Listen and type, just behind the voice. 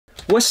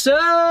What's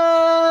up?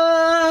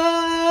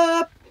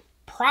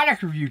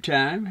 Product review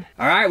time.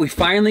 All right, we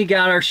finally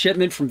got our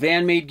shipment from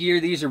Vanmadegear.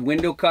 These are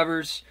window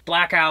covers,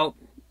 blackout,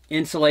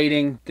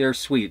 insulating. They're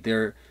sweet.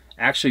 They're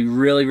actually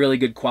really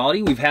good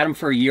quality. We've had them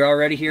for a year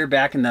already here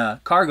back in the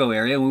cargo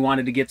area. We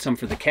wanted to get some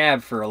for the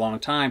cab for a long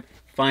time.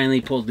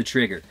 Finally pulled the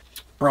trigger.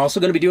 We're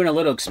also going to be doing a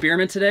little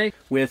experiment today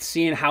with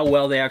seeing how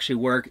well they actually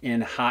work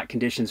in hot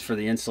conditions for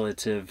the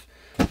insulative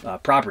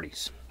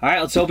properties. All right,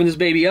 let's open this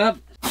baby up.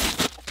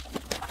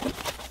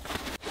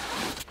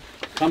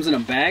 Comes in a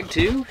bag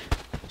too.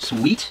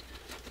 Sweet.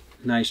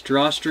 Nice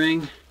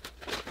drawstring.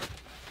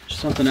 There's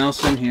something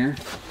else in here.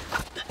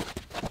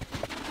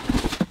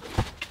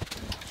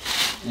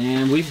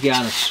 And we've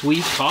got a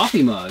sweet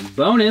coffee mug.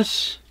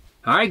 Bonus.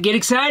 All right, get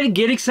excited,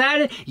 get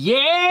excited.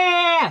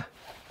 Yeah!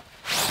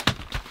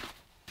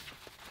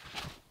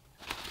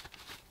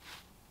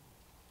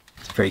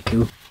 It's very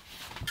cool.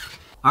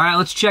 All right,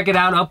 let's check it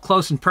out up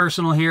close and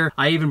personal here.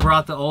 I even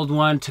brought the old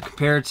one to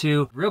compare it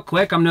to. Real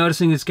quick, I'm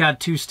noticing it's got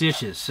 2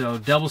 stitches, so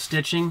double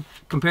stitching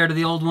compared to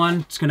the old one.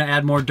 It's gonna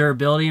add more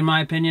durability in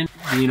my opinion.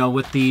 You know,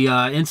 with the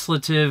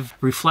insulative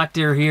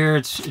reflector here,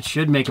 it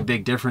should make a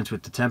big difference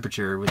with the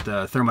temperature, with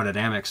the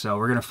thermodynamics. So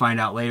we're gonna find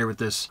out later with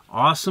this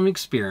awesome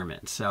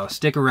experiment. So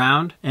stick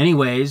around.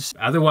 Anyways,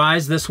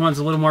 otherwise, this one's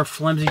a little more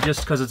flimsy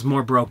just because it's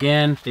more broke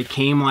in. It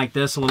came like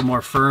this, a little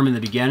more firm in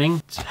the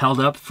beginning. It's held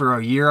up for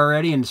a year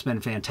already and it's been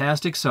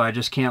fantastic. So I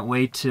just can't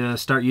wait to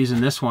start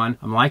using this one.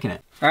 I'm liking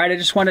it. All right, I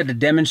just wanted to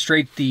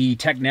demonstrate the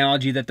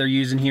technology that they're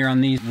using here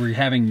on these. We're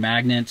having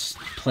magnets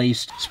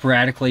placed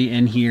sporadically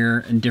in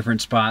here in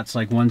different spots,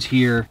 like one's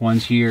here,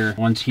 one's here,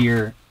 one's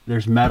here.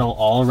 There's metal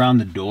all around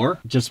the door.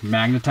 It just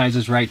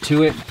magnetizes right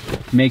to it.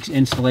 Makes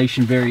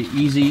installation very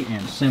easy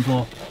and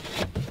simple.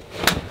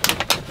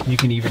 You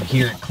can even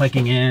hear it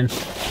clicking in,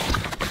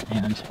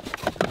 and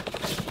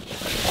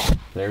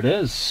there it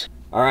is.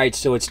 All right,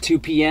 so it's 2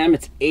 p.m.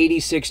 It's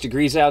 86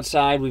 degrees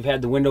outside. We've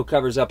had the window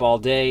covers up all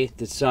day.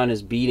 The sun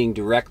is beating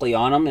directly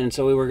on them, and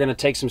so we were gonna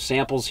take some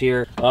samples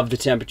here of the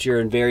temperature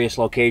in various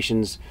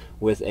locations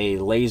with a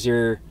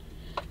laser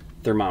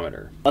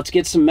thermometer. Let's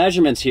get some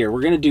measurements here.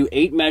 We're gonna do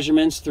 8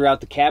 measurements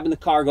throughout the cab and the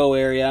cargo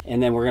area,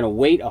 and then we're gonna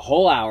wait a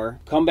whole hour,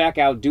 come back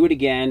out, do it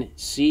again,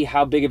 see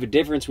how big of a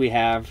difference we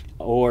have,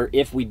 or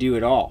if we do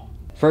at all.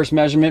 First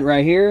measurement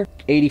right here,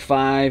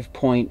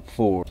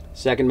 85.4.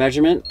 Second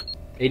measurement,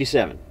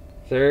 87.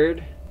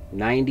 Third,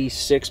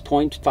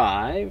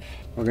 96.5.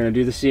 We're gonna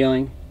do the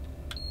ceiling,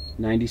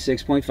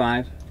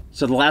 96.5.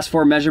 So the last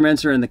 4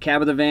 measurements are in the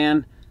cab of the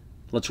van.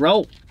 Let's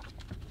roll.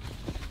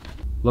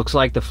 Looks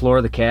like the floor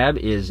of the cab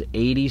is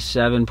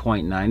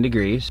 87.9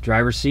 degrees.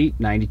 Driver's seat,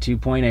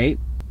 92.8.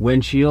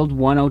 Windshield,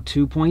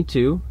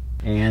 102.2.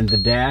 And the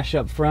dash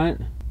up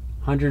front,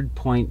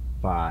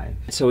 100.5.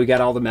 So we got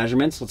all the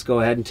measurements. Let's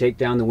go ahead and take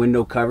down the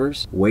window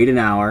covers, wait an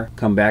hour,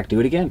 come back, do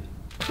it again.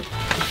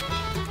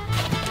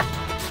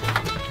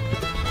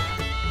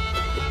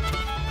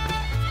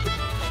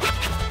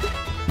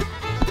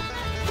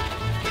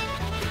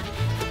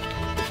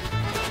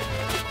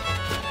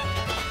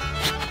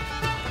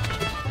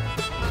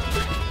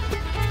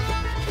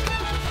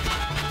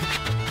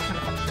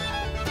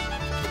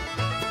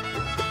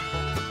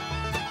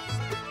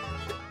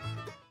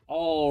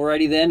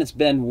 Alrighty then, it's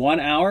been 1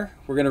 hour.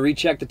 We're gonna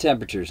recheck the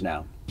temperatures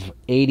now.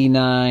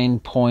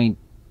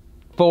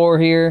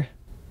 89.4 here.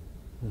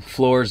 The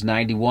floor is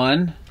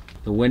 91.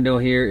 The window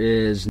here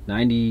is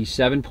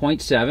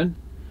 97.7.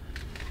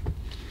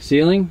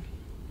 Ceiling,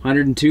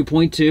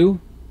 102.2.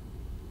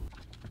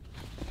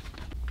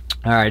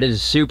 All right, it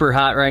is super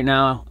hot right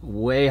now.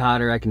 Way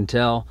hotter, I can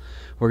tell.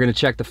 We're gonna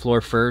check the floor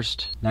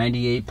first.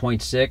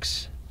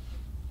 98.6.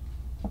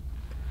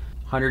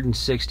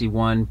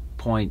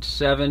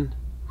 161.7.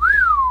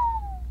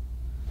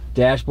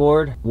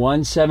 Dashboard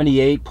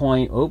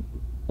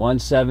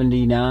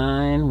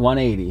 179,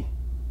 180.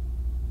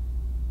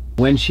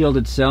 Windshield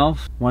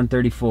itself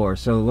 134.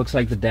 So it looks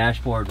like the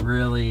dashboard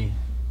really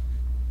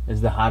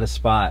is the hottest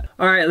spot.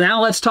 All right,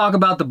 now let's talk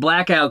about the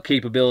blackout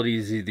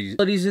capabilities of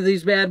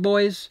these bad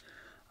boys.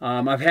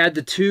 I've had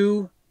the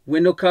 2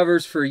 window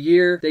covers for a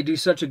year. They do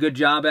such a good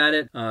job at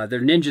it. They're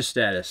ninja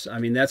status. I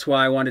mean, that's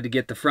why I wanted to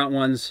get the front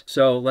ones.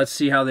 So let's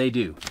see how they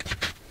do.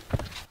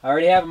 I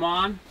already have them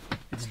on.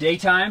 It's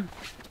daytime.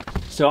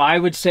 So I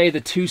would say the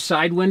 2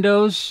 side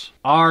windows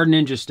are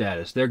ninja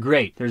status. They're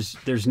great.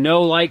 There's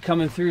no light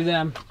coming through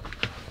them.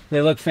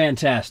 They look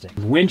fantastic.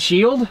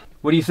 Windshield,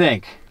 what do you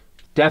think?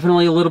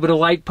 Definitely a little bit of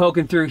light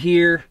poking through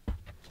here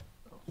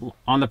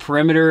on the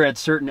perimeter at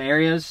certain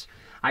areas.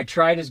 I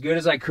tried as good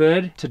as I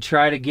could to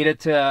try to get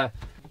it to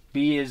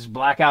be as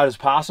blackout as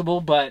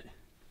possible, but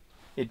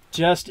it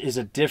just is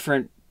a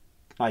different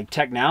like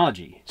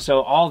technology.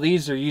 So all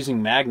these are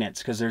using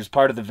magnets because there's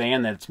part of the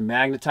van that it's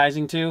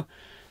magnetizing to.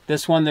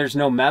 This one, there's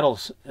no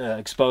metals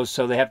exposed,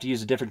 so they have to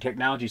use a different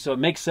technology. So it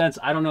makes sense.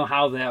 I don't know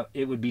how that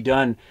it would be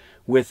done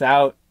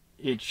without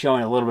it's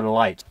showing a little bit of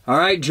light. All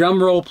right,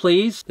 drum roll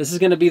please. This is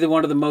gonna be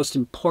one of the most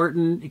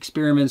important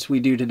experiments we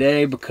do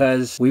today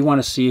because we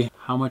wanna see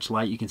how much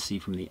light you can see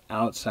from the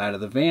outside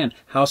of the van.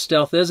 How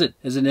stealth is it?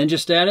 Is it ninja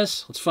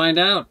status? Let's find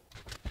out.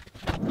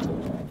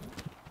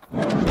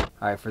 All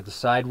right, for the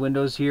side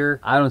windows here,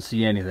 I don't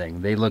see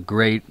anything. They look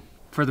great.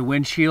 For the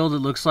windshield, it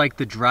looks like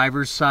the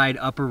driver's side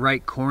upper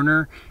right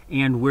corner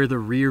and where the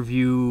rear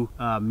view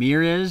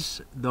mirror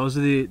is. Those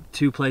are the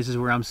two places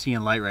where I'm seeing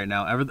light right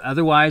now.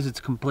 Otherwise,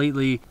 it's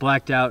completely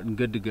blacked out and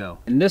good to go.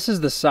 And this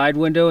is the side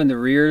window in the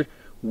rear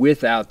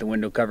without the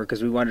window cover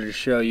because we wanted to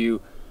show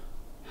you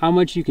how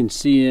much you can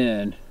see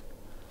in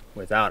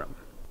without them.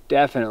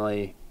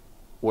 Definitely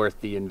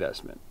worth the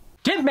investment.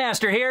 Tip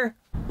Master here.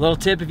 Little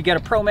tip, if you got a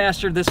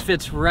Promaster, this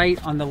fits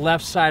right on the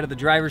left side of the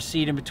driver's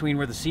seat in between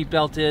where the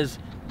seatbelt is.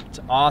 It's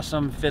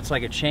awesome, fits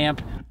like a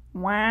champ.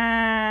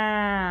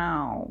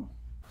 Wow.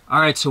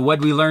 All right, so what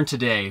did we learn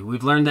today?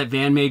 We've learned that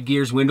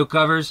Vanmadegear's window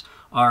covers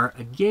are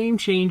a game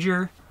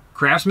changer.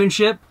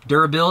 Craftsmanship,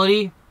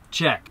 durability,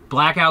 check.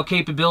 Blackout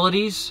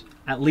capabilities,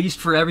 at least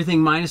for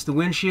everything minus the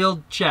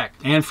windshield, check.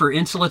 And for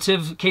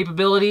insulative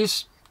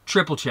capabilities,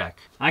 triple check.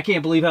 I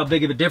can't believe how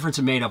big of a difference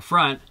it made up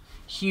front.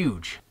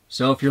 Huge.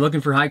 So if you're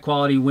looking for high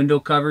quality window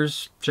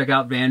covers, check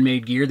out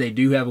Vanmadegear. They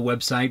do have a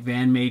website,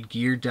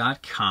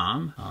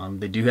 vanmadegear.com.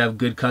 They do have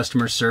good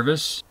customer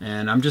service,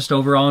 and I'm just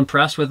overall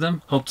impressed with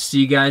them. Hope to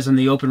see you guys on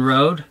the open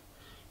road.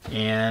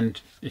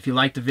 And if you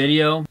like the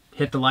video,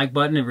 hit the like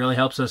button. It really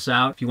helps us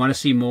out. If you want to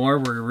see more,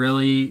 we're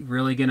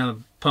really gonna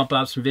pump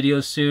out some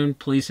videos soon.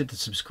 Please hit the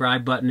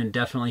subscribe button and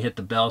definitely hit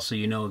the bell so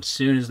you know as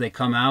soon as they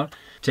come out.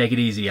 Take it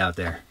easy out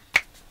there.